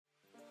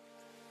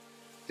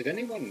Did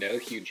anyone know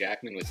Hugh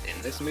Jackman was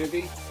in this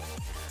movie?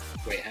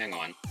 Wait, hang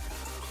on.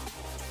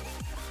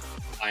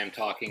 I am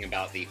talking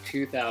about the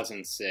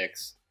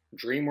 2006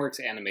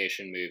 DreamWorks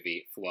animation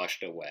movie,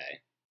 Flushed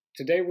Away.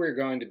 Today we're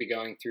going to be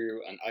going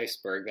through an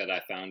iceberg that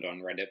I found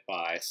on Reddit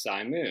by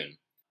Cy Moon.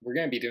 We're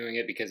going to be doing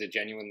it because it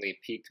genuinely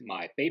piqued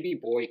my baby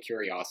boy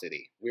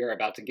curiosity. We are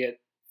about to get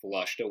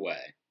flushed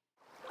away.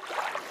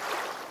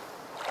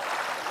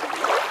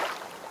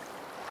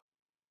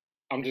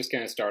 I'm just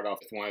going to start off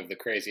with one of the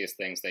craziest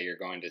things that you're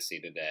going to see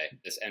today.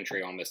 This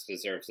entry almost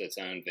deserves its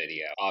own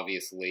video.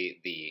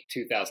 Obviously, the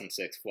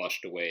 2006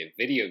 Flushed Away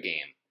video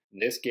game.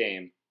 This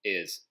game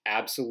is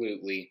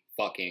absolutely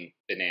fucking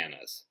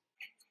bananas.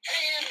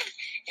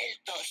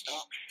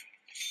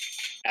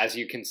 As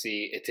you can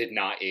see, it did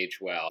not age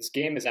well. This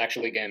game is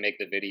actually going to make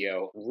the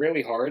video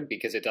really hard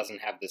because it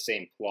doesn't have the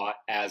same plot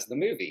as the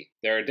movie.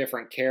 There are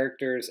different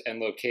characters and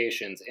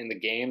locations in the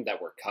game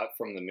that were cut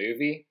from the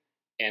movie,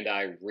 and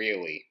I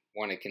really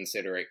want to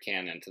consider it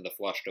canon to the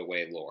Flushed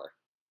Away lore.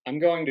 I'm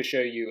going to show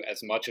you as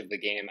much of the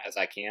game as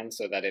I can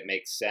so that it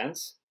makes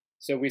sense.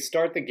 So we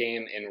start the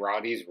game in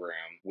Roddy's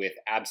room with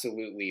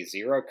absolutely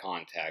zero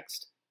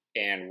context,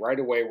 and right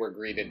away we're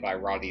greeted by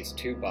Roddy's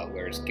two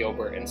butlers,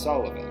 Gilbert and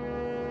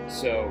Sullivan.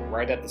 So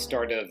right at the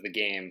start of the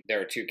game, there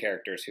are two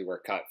characters who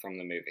were cut from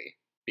the movie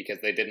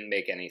because they didn't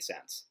make any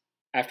sense.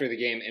 After the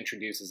game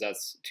introduces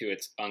us to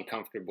its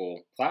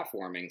uncomfortable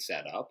platforming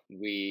setup,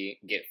 we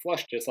get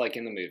flushed just like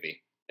in the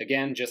movie.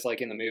 Again, just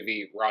like in the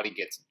movie, Roddy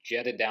gets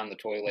jetted down the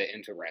toilet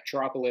into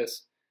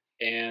Retropolis,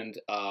 and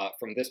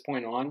from this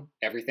point on,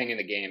 everything in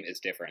the game is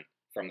different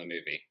from the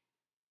movie.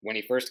 When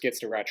he first gets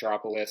to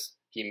Retropolis,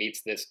 he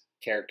meets this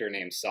character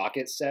named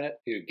Socket Set,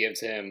 who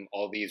gives him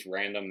all these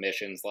random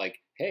missions like,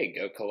 hey,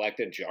 go collect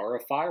a jar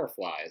of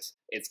fireflies.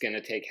 It's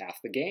gonna take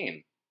half the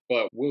game.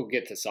 But we'll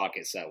get to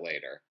Socket Set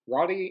later.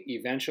 Roddy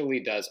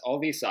eventually does all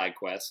these side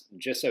quests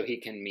just so he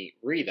can meet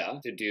Rita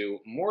to do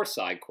more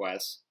side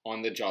quests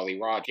on the Jolly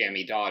Roger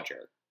Jammy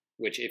Dodger,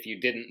 which if you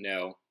didn't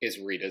know is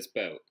Rita's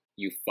boat.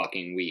 You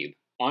fucking weeb.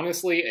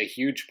 Honestly, a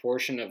huge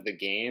portion of the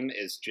game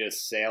is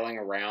just sailing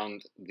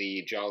around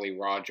the Jolly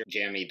Roger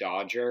Jammy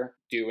Dodger,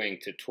 doing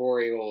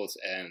tutorials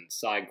and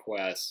side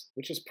quests,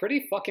 which is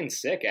pretty fucking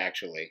sick,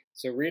 actually.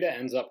 So Rita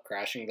ends up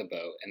crashing the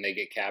boat, and they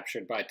get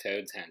captured by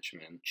Toad's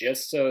henchmen,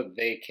 just so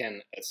they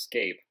can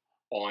escape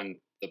on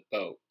the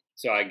boat.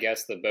 So I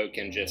guess the boat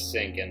can just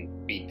sink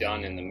and be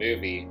done in the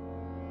movie,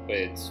 but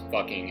it's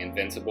fucking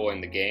invincible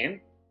in the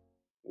game?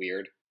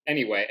 Weird.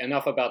 Anyway,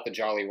 enough about the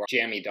Jolly Roger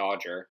Jammy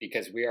Dodger,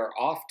 because we are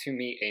off to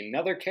meet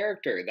another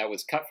character that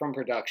was cut from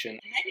production.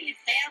 Maybe you've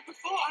failed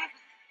before.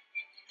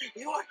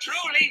 You are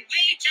truly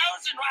the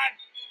chosen one,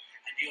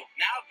 and you have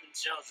now been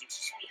chosen to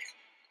speak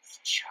with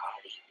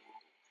Charlie Wu,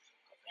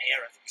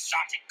 purveyor of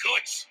exotic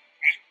goods.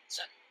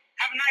 So,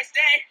 have a nice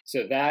day.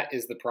 So that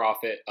is the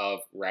prophet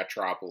of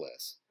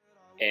Retropolis.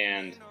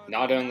 And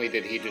not only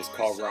did he just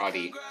call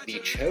Roddy the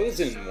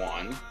chosen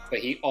one, but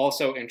he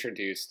also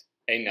introduced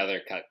another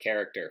cut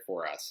character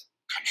for us.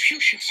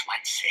 Confucius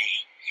once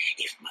said,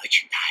 if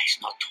merchandise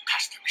not to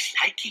customers'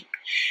 liking,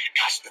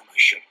 customers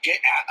should get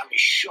out of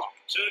his shop.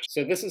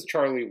 So this is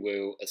Charlie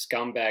Wu, a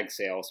scumbag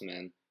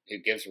salesman who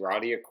gives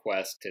Roddy a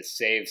quest to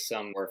save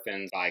some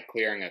orphans by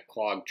clearing a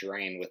clogged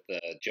drain with the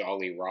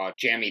Jolly Roger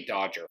Jammy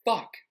Dodger.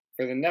 Fuck!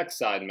 For the next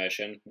side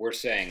mission, we're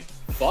saying,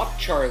 fuck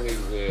Charlie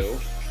Wu,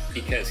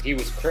 because he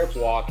was crip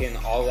walking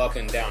all up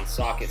and down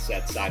Socket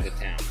Set's side of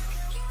town.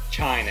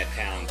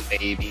 Chinatown,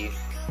 baby.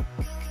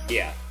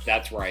 Yeah,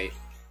 that's right.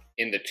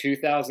 In the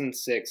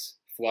 2006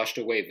 Flushed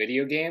Away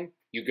video game,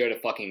 you go to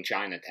fucking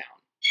Chinatown.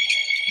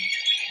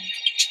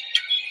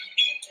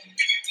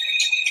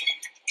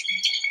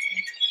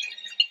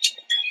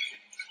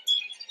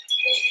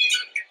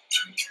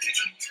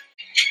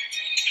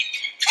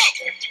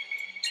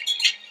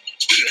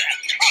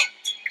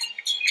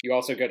 You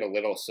also go to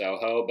Little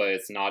Soho, but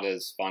it's not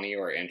as funny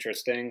or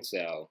interesting,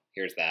 so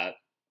here's that.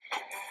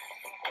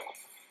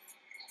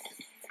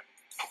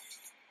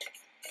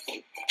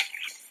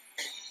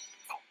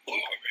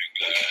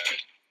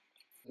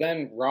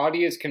 Then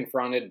Roddy is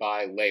confronted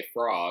by Lay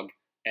Frog,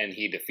 and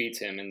he defeats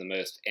him in the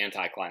most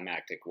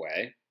anticlimactic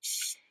way.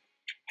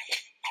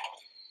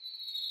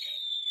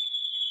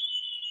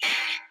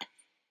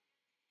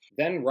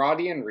 Then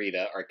Roddy and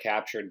Rita are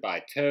captured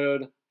by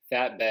Toad,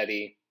 Fat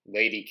Betty,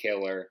 Lady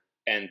Killer,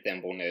 and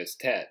Thimblenose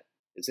Ted.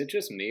 Is it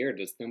just me, or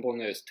does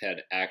Thimblenose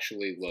Ted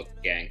actually look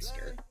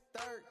gangster?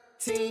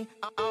 And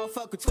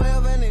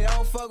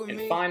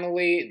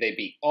finally, they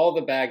beat all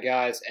the bad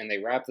guys, and they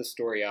wrap the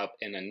story up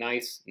in a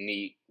nice,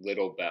 neat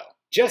little bow.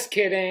 Just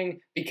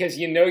kidding, because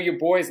you know your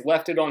boys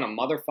left it on a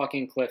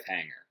motherfucking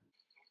cliffhanger.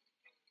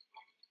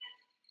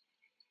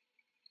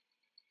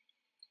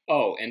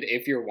 Oh, and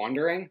if you're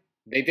wondering,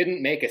 they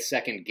didn't make a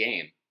second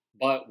game,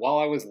 but while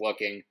I was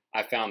looking,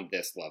 I found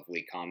this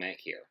lovely comment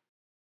here.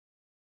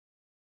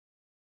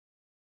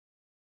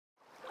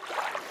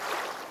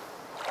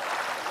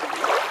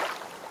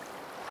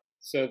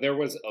 So there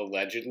was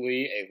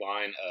allegedly a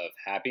line of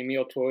Happy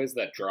Meal toys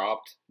that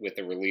dropped with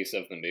the release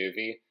of the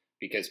movie,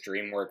 because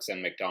DreamWorks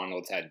and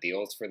McDonald's had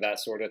deals for that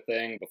sort of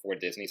thing before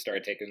Disney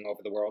started taking over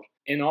the world.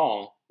 In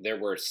all, there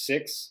were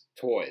 6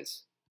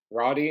 toys: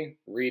 Roddy,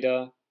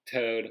 Rita,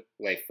 Toad,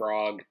 Le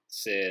Frog,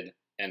 Sid,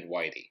 and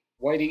Whitey.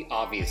 Whitey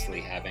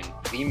obviously having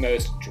the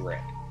most drip.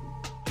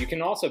 You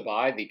can also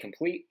buy the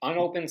complete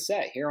unopened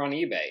set here on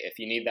eBay if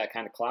you need that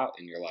kind of clout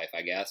in your life,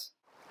 I guess.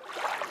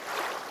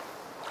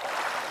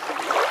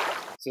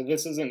 So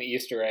this is an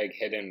Easter egg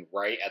hidden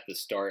right at the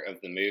start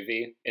of the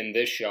movie. In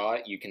this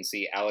shot, you can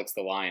see Alex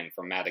the Lion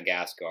from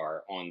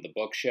Madagascar on the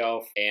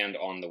bookshelf and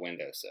on the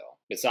windowsill.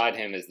 Beside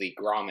him is the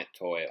Gromit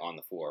toy on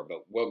the floor,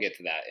 but we'll get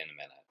to that in a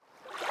minute.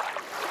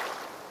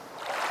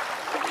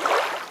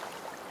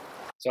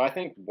 So I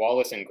think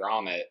Wallace and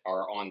Gromit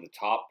are on the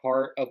top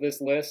part of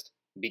this list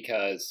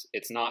because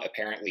it's not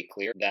apparently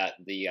clear that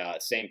the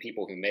same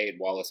people who made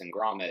Wallace and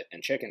Gromit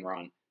and Chicken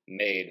Run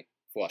made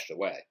Flushed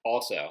Away.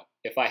 Also,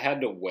 if I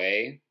had to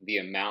weigh the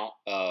amount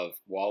of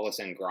Wallace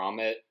and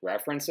Gromit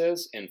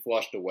references in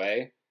Flushed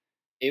Away,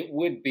 it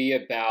would be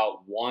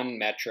about 1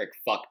 metric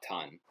fuck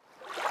ton.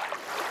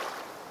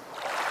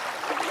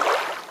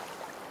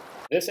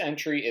 This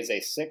entry is a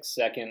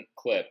 6-second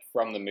clip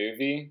from the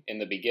movie in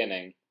the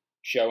beginning,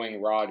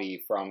 showing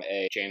Roddy from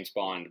a James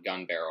Bond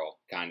gun barrel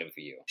kind of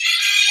view.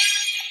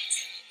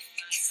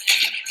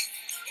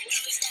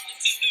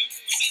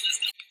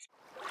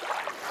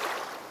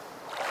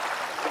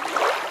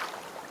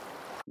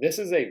 This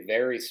is a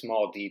very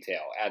small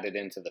detail added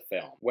into the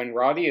film. When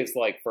Roddy is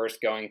first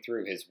going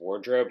through his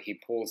wardrobe, he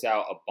pulls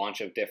out a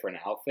bunch of different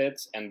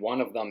outfits, and one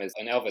of them is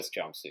an Elvis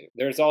jumpsuit.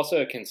 There's also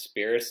a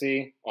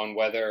conspiracy on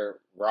whether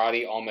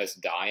Roddy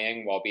almost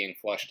dying while being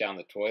flushed down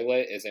the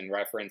toilet is in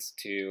reference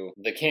to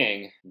the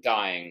king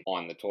dying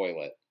on the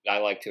toilet. I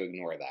like to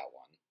ignore that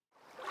one.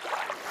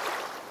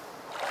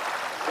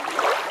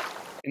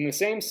 In the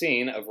same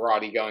scene of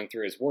Roddy going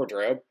through his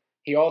wardrobe,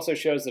 he also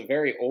shows a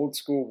very old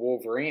school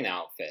Wolverine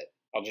outfit.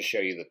 I'll just show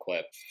you the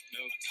clip.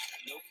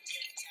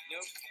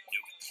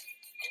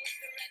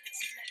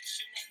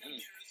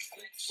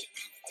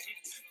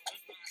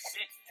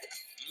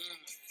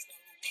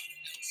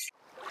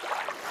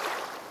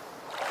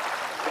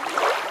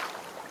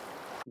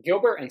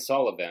 Gilbert and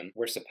Sullivan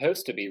were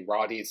supposed to be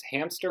Roddy's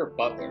hamster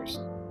butlers,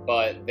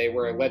 but they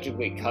were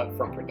allegedly cut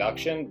from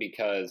production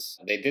because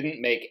they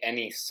didn't make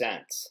any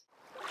sense.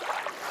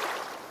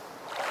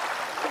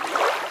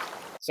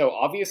 So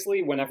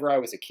obviously, whenever I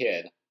was a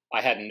kid, I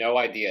had no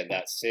idea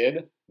that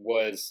Sid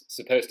was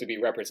supposed to be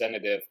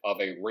representative of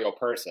a real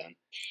person.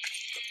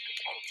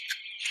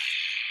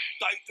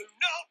 They do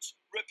not,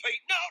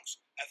 repeat not,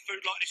 have food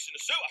like this in the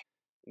sewer.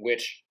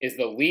 Which is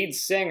the lead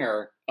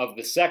singer of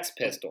the Sex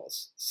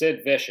Pistols,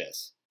 Sid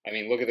Vicious. I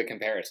mean, look at the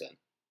comparison.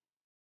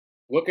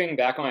 Looking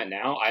back on it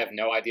now, I have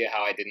no idea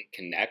how I didn't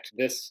connect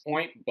this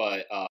point,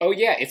 but, oh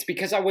yeah, it's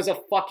because I was a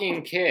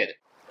fucking kid.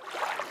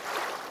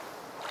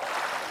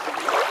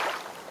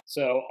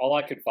 So all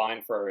I could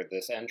find for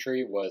this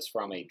entry was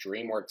from a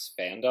DreamWorks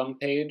fandom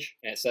page,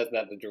 and it says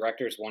that the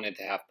directors wanted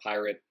to have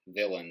pirate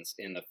villains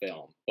in the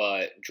film,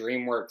 but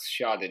DreamWorks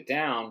shot it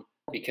down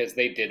because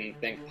they didn't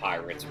think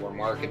pirates were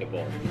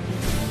marketable.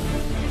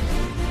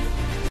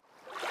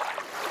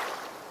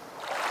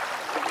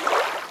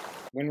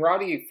 When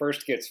Roddy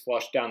first gets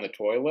flushed down the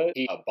toilet,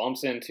 he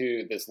bumps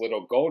into this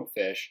little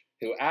goldfish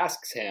who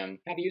asks him,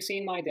 "Have you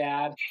seen my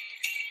dad?" Have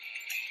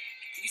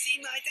you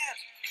seen my dad?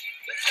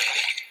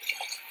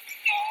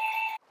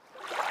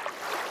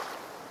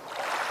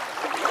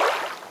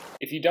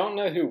 If you don't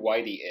know who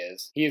Whitey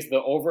is, he is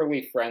the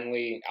overly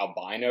friendly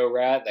albino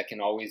rat that can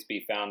always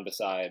be found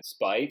beside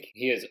Spike.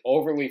 He is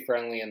overly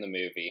friendly in the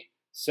movie,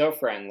 so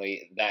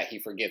friendly that he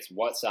forgets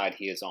what side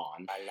he is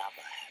on. I love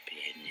a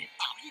happy ending.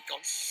 Oh, you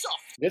gone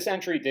soft. This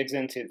entry digs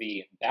into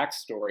the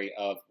backstory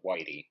of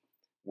Whitey,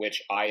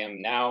 which I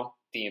am now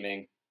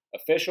deeming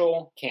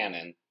official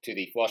canon to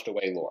the Flushed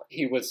Away lore.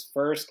 He was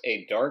first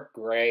a dark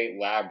gray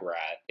lab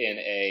rat in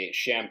a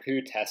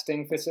shampoo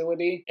testing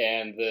facility,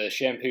 and the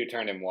shampoo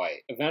turned him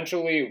white.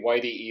 Eventually,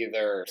 Whitey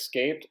either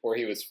escaped or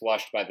he was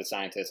flushed by the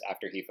scientists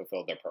after he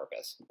fulfilled their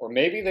purpose. Or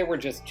maybe they were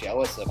just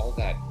jealous of all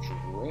that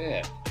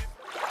drip.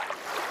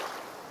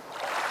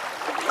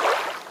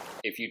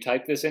 If you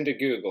type this into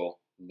Google,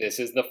 this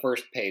is the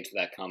first page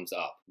that comes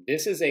up.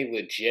 This is a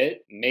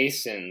legit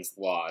Masons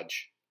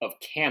Lodge of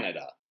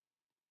Canada.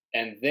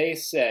 And they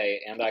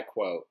say, and I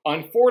quote,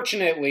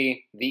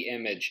 "Unfortunately, the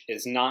image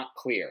is not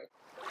clear."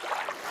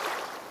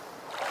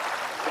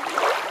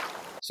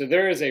 So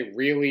there is a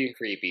really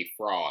creepy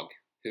frog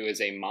who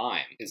is a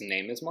mime. His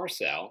name is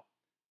Marcel,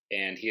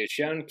 and he is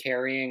shown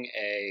carrying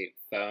a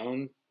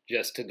phone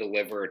just to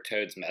deliver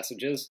Toad's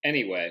messages.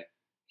 Anyway,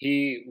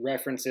 he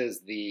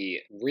references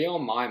the real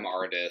mime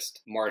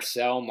artist,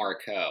 Marcel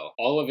Marceau.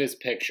 All of his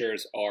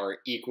pictures are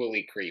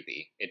equally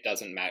creepy. It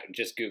doesn't matter.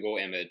 Just Google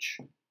image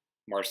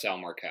Marcel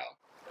Marceau.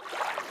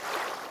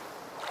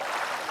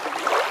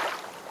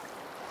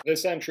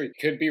 This entry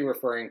could be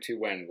referring to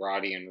when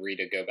Roddy and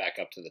Rita go back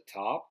up to the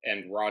top,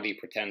 and Roddy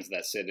pretends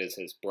that Sid is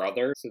his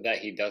brother so that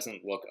he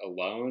doesn't look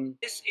alone.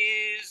 This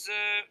is,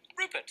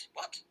 Rupert.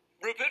 What?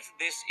 Rupert,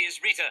 this is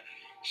Rita.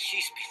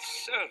 She's been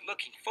so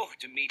looking forward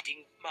to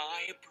meeting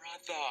my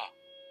brother.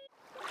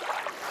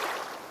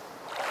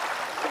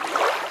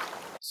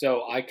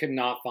 So I could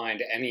not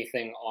find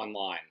anything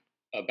online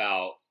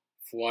about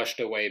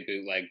flushed away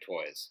bootleg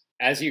toys.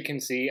 As you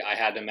can see, I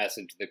had to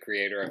message the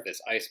creator of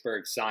this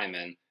Iceberg,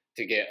 Simon,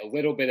 to get a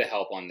little bit of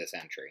help on this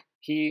entry.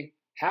 He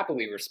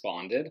happily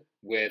responded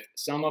with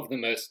some of the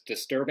most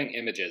disturbing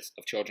images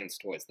of children's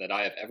toys that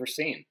I have ever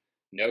seen.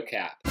 No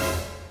cap.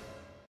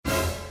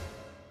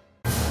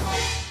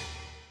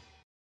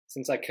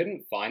 Since I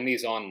couldn't find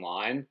these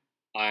online,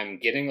 I'm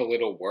getting a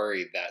little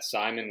worried that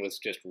Simon was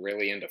just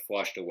really into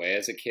flushed away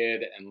as a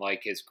kid and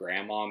like his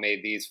grandma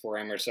made these for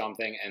him or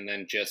something and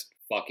then just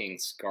fucking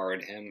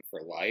scarred him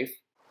for life.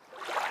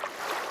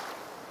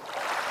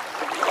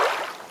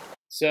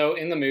 So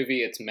in the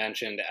movie, it's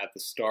mentioned at the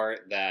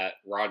start that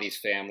Roddy's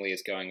family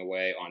is going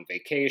away on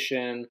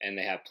vacation and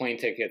they have plane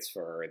tickets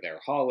for their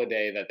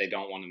holiday that they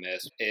don't want to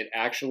miss. It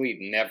actually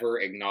never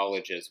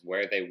acknowledges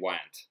where they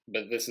went,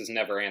 but this is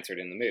never answered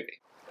in the movie.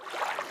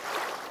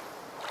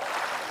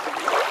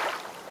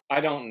 I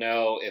don't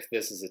know if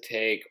this is a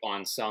take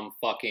on some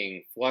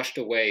fucking flushed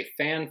away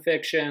fan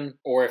fiction,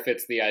 or if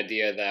it's the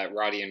idea that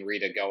Roddy and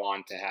Rita go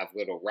on to have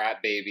little rat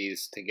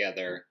babies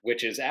together,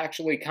 which is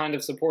actually kind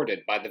of supported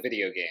by the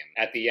video game.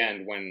 At the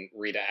end, when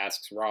Rita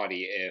asks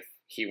Roddy if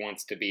he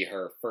wants to be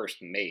her first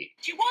mate.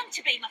 Do you want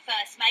to be my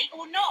first mate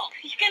or not?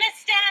 Are you gonna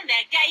stand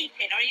there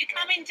gaping or are you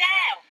coming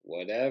down?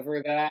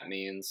 Whatever that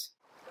means.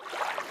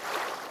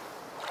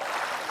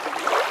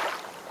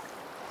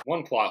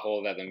 One plot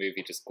hole that the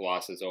movie just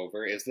glosses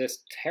over is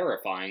this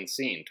terrifying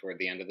scene toward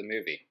the end of the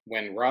movie,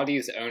 when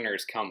Roddy's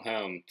owners come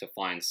home to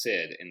find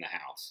Sid in the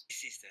house.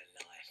 This is the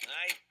life,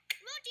 eh?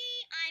 Roddy,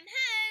 I'm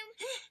home,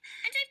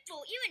 and I've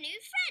brought you a new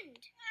friend.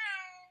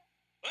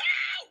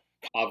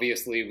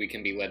 Obviously, we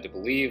can be led to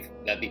believe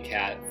that the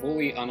cat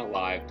fully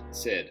unalived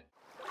Sid.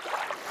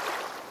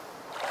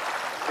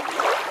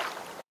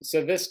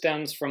 So this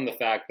stems from the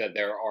fact that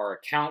there are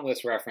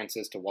countless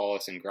references to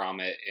Wallace and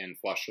Gromit in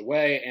Flushed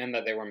Away, and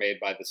that they were made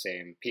by the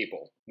same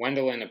people.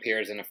 Gwendolyn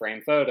appears in a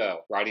framed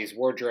photo. Roddy's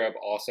wardrobe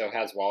also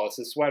has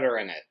Wallace's sweater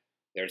in it.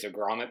 There's a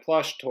Gromit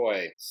plush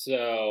toy.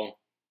 So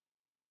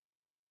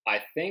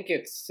I think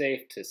it's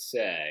safe to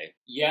say,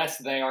 yes,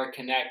 they are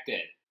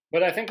connected.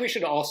 But I think we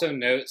should also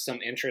note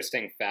some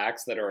interesting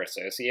facts that are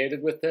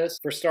associated with this.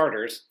 For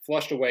starters,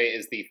 Flushed Away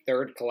is the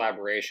third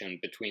collaboration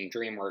between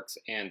DreamWorks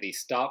and the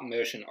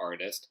stop-motion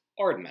artist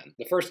Aardman.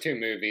 The first two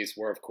movies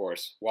were, of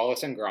course,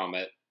 Wallace and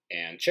Gromit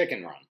and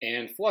Chicken Run.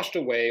 And Flushed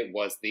Away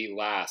was the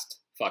last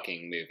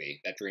fucking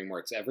movie that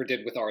DreamWorks ever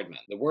did with Aardman.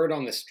 The word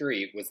on the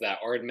street was that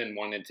Aardman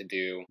wanted to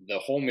do the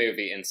whole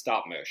movie in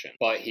stop motion,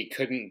 but he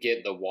couldn't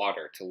get the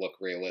water to look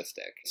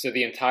realistic. So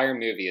the entire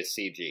movie is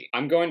CG.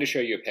 I'm going to show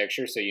you a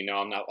picture so you know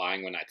I'm not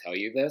lying when I tell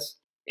you this.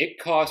 It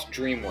cost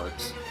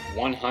DreamWorks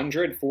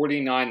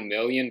 $149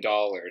 million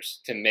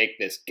to make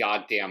this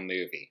goddamn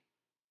movie.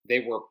 They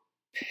were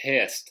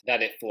pissed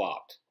that it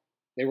flopped.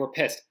 They were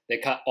pissed. They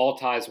cut all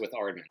ties with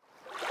Aardman.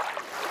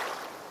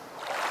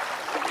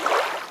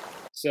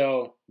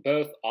 So,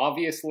 both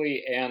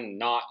obviously and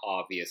not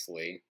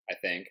obviously, I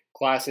think,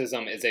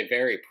 classism is a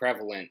very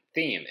prevalent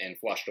theme in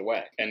Flushed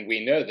Away. And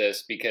we know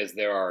this because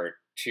there are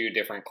two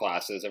different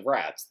classes of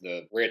rats,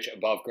 the rich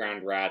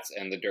above-ground rats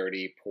and the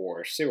dirty,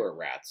 poor sewer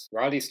rats.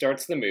 Roddy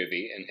starts the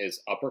movie in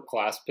his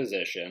upper-class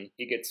position.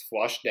 He gets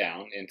flushed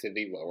down into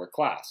the lower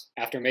class.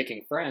 After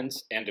making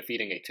friends and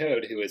defeating a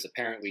toad who is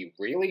apparently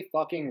really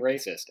fucking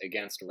racist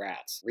against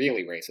rats.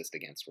 Really racist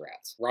against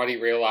rats. Roddy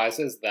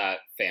realizes that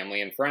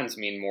family and friends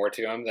mean more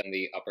to him than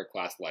the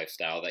upper-class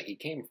lifestyle that he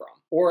came from.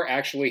 Or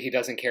actually, he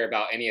doesn't care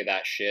about any of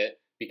that shit,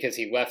 because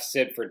he left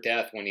Sid for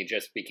death when he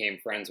just became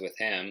friends with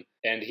him,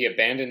 and he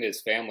abandoned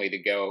his family to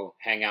go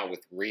hang out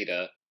with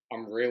Rita.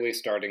 I'm really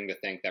starting to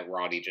think that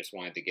Roddy just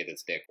wanted to get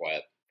his dick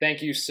wet.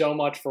 Thank you so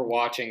much for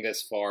watching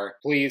this far.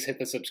 Please hit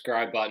the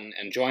subscribe button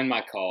and join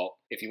my cult.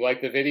 If you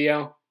like the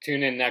video,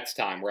 tune in next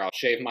time where I'll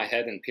shave my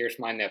head and pierce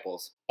my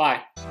nipples.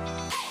 Bye!